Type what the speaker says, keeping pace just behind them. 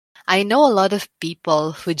I know a lot of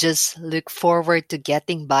people who just look forward to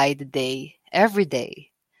getting by the day every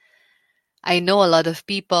day. I know a lot of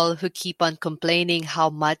people who keep on complaining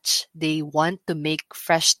how much they want to make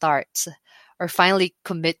fresh starts or finally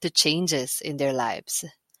commit to changes in their lives.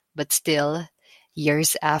 But still,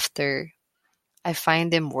 years after, I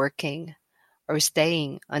find them working or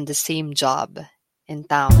staying on the same job in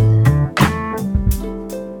town.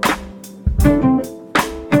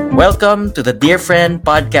 Welcome to the Dear Friend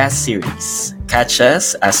podcast series. Catch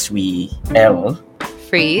us as we L.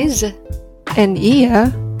 Freeze. And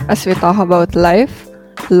Iya as we talk about life,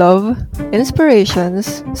 love,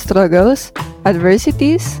 inspirations, struggles,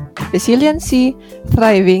 adversities, resiliency,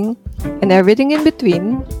 thriving, and everything in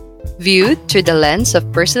between. Viewed through the lens of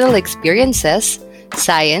personal experiences,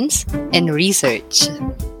 science, and research.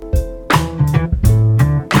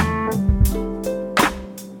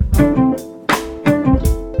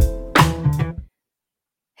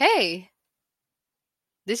 Hey,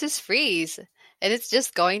 this is Freeze, and it's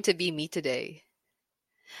just going to be me today.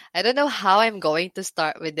 I don't know how I'm going to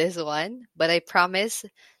start with this one, but I promise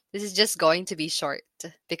this is just going to be short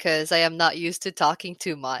because I am not used to talking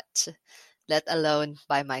too much, let alone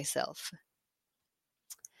by myself.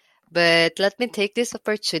 But let me take this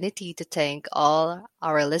opportunity to thank all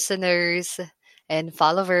our listeners and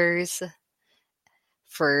followers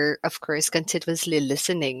for, of course, continuously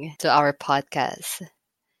listening to our podcast.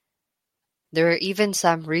 There are even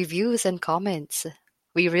some reviews and comments.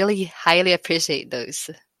 We really highly appreciate those.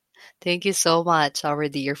 Thank you so much, our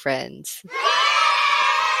dear friends.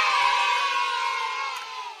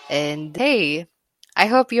 And hey, I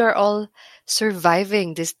hope you're all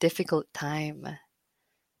surviving this difficult time.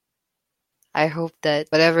 I hope that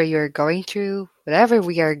whatever you're going through, whatever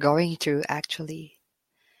we are going through actually,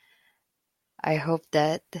 I hope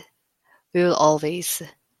that we will always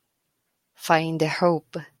find the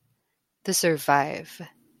hope to survive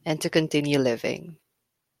and to continue living.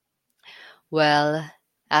 Well,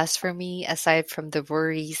 as for me, aside from the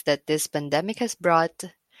worries that this pandemic has brought,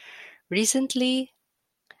 recently,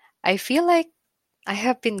 I feel like I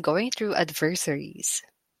have been going through adversaries.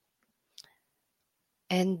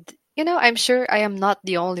 And, I'm sure I am not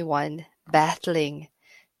the only one battling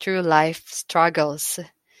through life struggles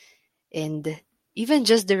and even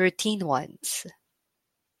just the routine ones.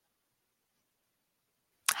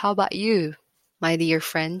 How about you, my dear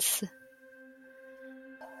friends?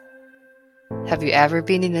 Have you ever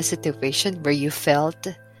been in a situation where you felt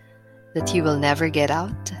that you will never get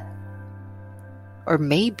out? Or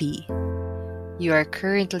maybe you are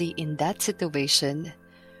currently in that situation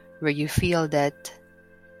where you feel that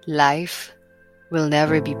life will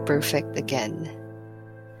never be perfect again.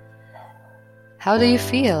 How do you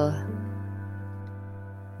feel?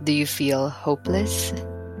 Do you feel hopeless?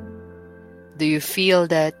 Do you feel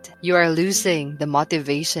that you are losing the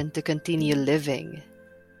motivation to continue living?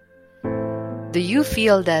 Do you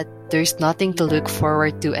feel that there's nothing to look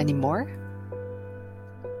forward to anymore?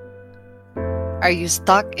 Are you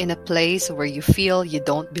stuck in a place where you feel you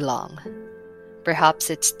don't belong? Perhaps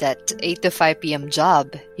it's that 8 to 5 p.m.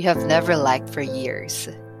 job you have never liked for years.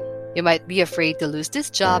 You might be afraid to lose this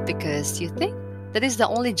job because you think that is the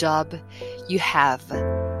only job you have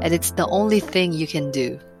and it's the only thing you can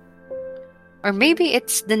do. Or maybe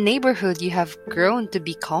it's the neighborhood you have grown to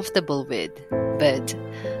be comfortable with, but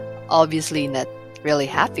obviously not really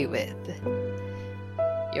happy with.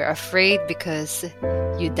 You're afraid because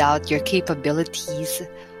you doubt your capabilities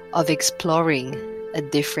of exploring a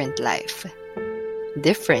different life,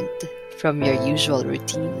 different from your usual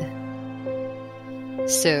routine.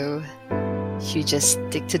 So, you just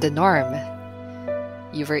stick to the norm.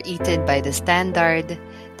 You were eaten by the standard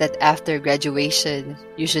that after graduation,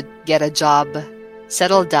 you should get a job,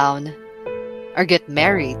 settle down, or get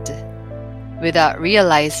married, without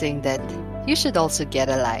realizing that you should also get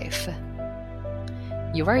a life.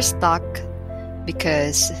 You are stuck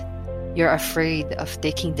because you're afraid of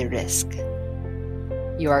taking the risk.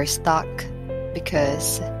 You are stuck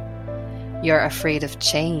because you're afraid of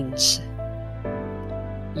change.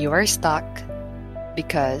 You are stuck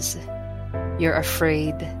because you're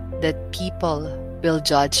afraid that people will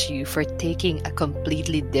judge you for taking a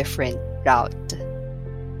completely different route.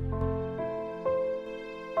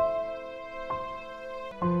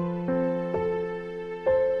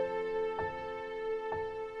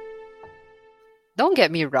 Don't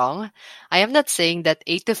get me wrong, I am not saying that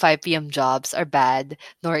 8 to 5 p.m. jobs are bad,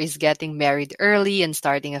 nor is getting married early and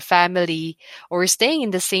starting a family, or staying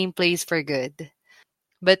in the same place for good.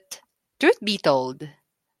 But truth be told,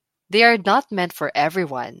 they are not meant for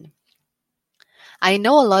everyone. I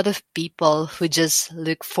know a lot of people who just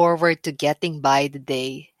look forward to getting by the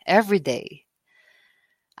day every day.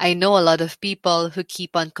 I know a lot of people who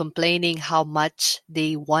keep on complaining how much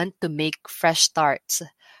they want to make fresh starts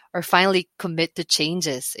or finally commit to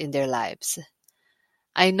changes in their lives.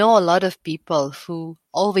 I know a lot of people who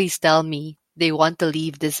always tell me they want to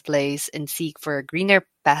leave this place and seek for a greener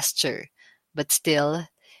pasture, but still,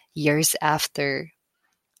 years after,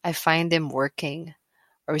 I find them working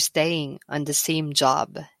or staying on the same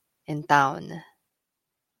job in town.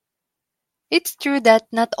 It's true that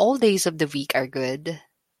not all days of the week are good,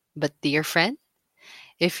 but dear friend,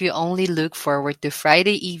 if you only look forward to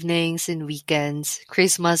Friday evenings and weekends,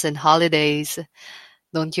 Christmas and holidays,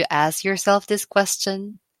 don't you ask yourself this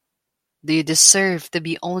question? Do you deserve to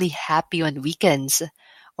be only happy on weekends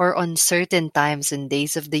or on certain times and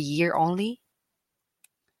days of the year only?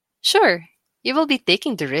 Sure, you will be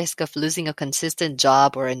taking the risk of losing a consistent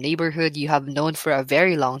job or a neighborhood you have known for a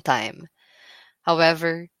very long time.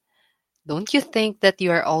 However, don't you think that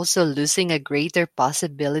you are also losing a greater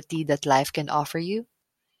possibility that life can offer you?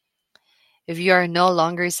 If you are no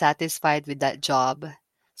longer satisfied with that job,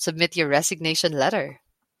 submit your resignation letter.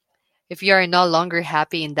 If you are no longer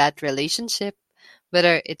happy in that relationship,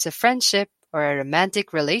 whether it's a friendship or a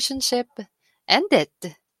romantic relationship, end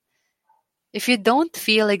it. If you don't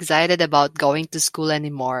feel excited about going to school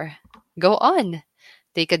anymore, go on.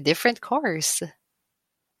 Take a different course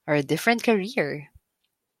or a different career.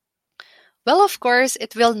 Well, of course,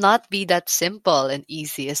 it will not be that simple and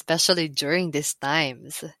easy, especially during these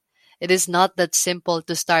times. It is not that simple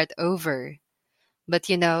to start over. But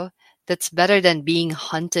that's better than being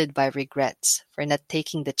haunted by regrets for not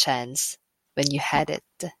taking the chance when you had it.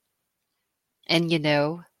 And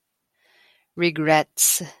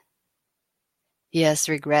regrets, yes,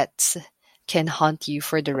 regrets can haunt you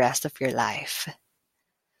for the rest of your life.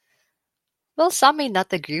 Well, some may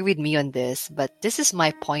not agree with me on this, but this is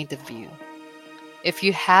my point of view. If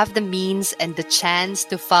you have the means and the chance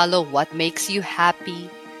to follow what makes you happy,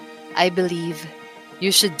 I believe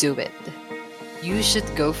you should do it. You should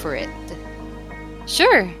go for it.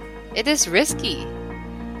 Sure, it is risky,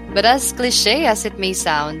 but as cliche as it may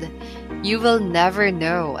sound, you will never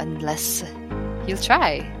know unless you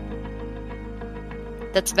try.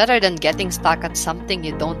 That's better than getting stuck at something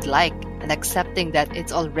you don't like and accepting that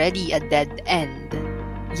it's already a dead end.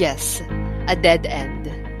 Yes, a dead end.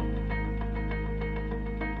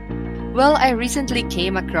 Well, I recently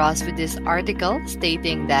came across with this article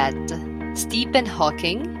stating that Stephen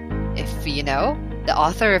Hawking, if you know, the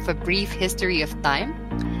author of A Brief History of Time,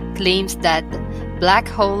 claims that black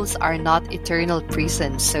holes are not eternal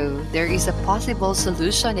prisons, so there is a possible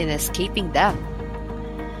solution in escaping them.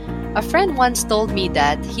 A friend once told me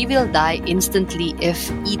that he will die instantly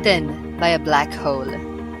if eaten by a black hole.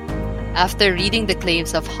 After reading the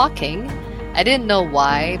claims of Hawking, I didn't know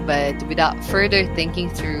why, but without further thinking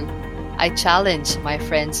through, I challenged my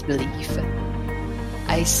friend's belief.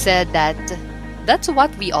 I said that that's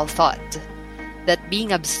what we all thought, that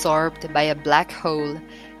being absorbed by a black hole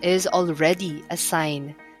is already a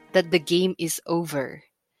sign that the game is over,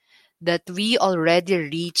 that we already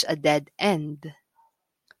reach a dead end.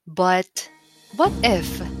 But what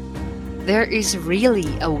if there is really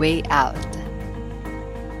a way out?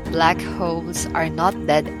 Black holes are not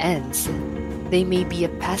dead ends. They may be a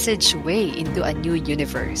passageway into a new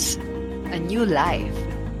universe, a new life.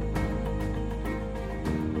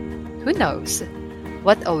 Who knows?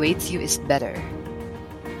 What awaits you is better.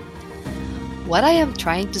 What I am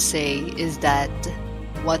trying to say is that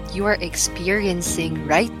what you are experiencing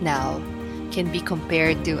right now can be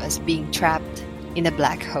compared to as being trapped in a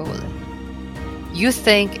black hole. You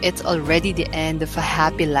think it's already the end of a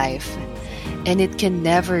happy life, and it can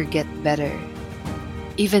never get better.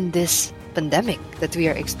 Even this pandemic that we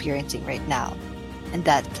are experiencing right now, and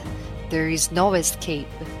that there is no escape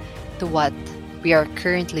to what we are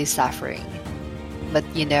currently suffering. But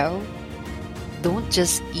don't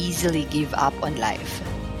just easily give up on life.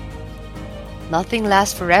 Nothing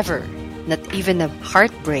lasts forever, not even a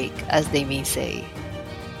heartbreak, as they may say.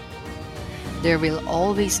 There will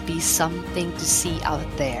always be something to see out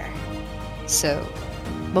there. So,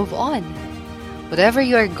 move on. Whatever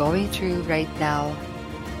you are going through right now,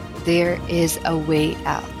 there is a way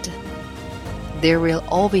out. There will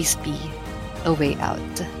always be a way out.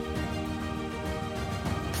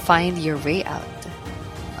 Find your way out.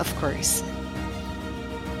 Of course,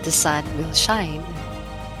 the sun will shine.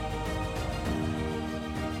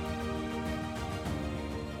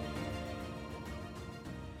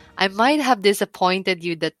 I might have disappointed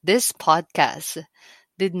you that this podcast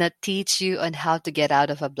did not teach you on how to get out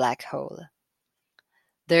of a black hole.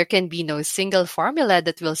 There can be no single formula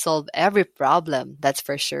that will solve every problem, that's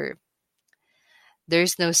for sure.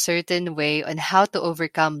 There's no certain way on how to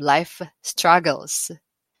overcome life struggles.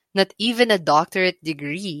 Not even a doctorate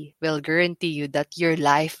degree will guarantee you that your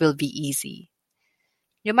life will be easy.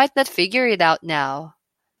 You might not figure it out now,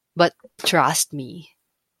 but trust me,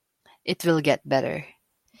 it will get better.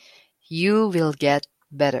 You will get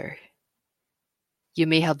better. You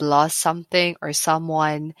may have lost something or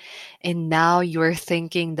someone, and now you're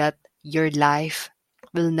thinking that your life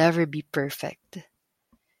will never be perfect.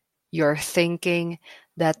 You're thinking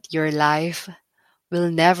that your life will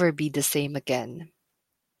never be the same again.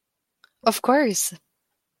 Of course,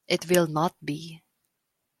 it will not be,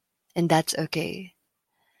 and that's okay.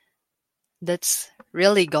 That's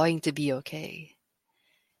really going to be okay.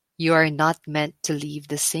 You are not meant to leave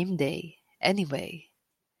the same day anyway.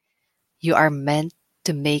 You are meant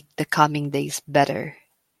to make the coming days better.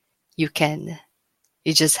 You can.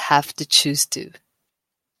 You just have to choose to.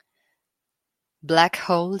 Black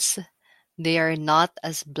holes, they are not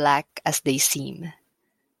as black as they seem,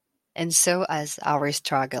 and so as our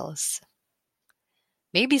struggles.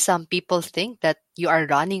 Maybe some people think that you are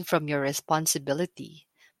running from your responsibility.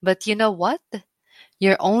 But you know what?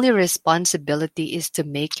 Your only responsibility is to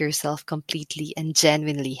make yourself completely and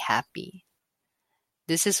genuinely happy.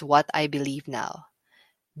 This is what I believe now.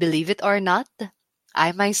 Believe it or not,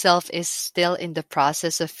 I myself is still in the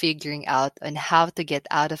process of figuring out on how to get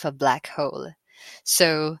out of a black hole.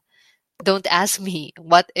 So don't ask me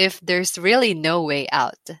what if there's really no way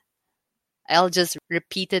out. I'll just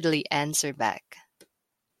repeatedly answer back.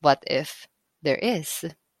 What if there is?